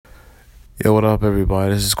Yo, what up,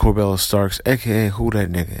 everybody? This is Corbella Starks, aka Who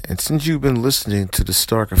That Nigga. And since you've been listening to the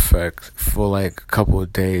Stark Effect for like a couple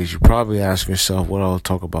of days, you're probably asking yourself what I'll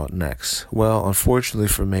talk about next. Well, unfortunately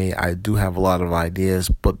for me, I do have a lot of ideas,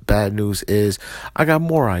 but bad news is I got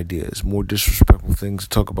more ideas, more disrespectful things to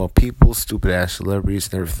talk about people, stupid ass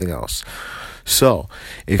celebrities, and everything else. So,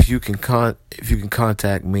 if you can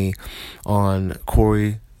contact me on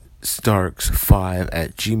Corey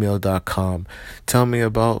Starks5@gmail.com. Tell me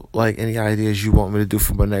about any ideas you want me to do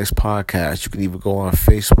for my next podcast. You can either go on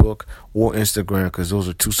Facebook or Instagram, because those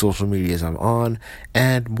are two social medias I'm on.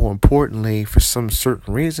 And more importantly, for some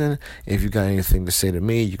certain reason, if you got anything to say to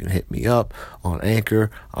me, you can hit me up on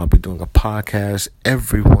Anchor. I'll be doing a podcast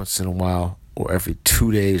every once in a while, or every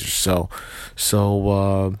 2 days or so.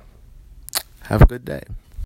 So have a good day.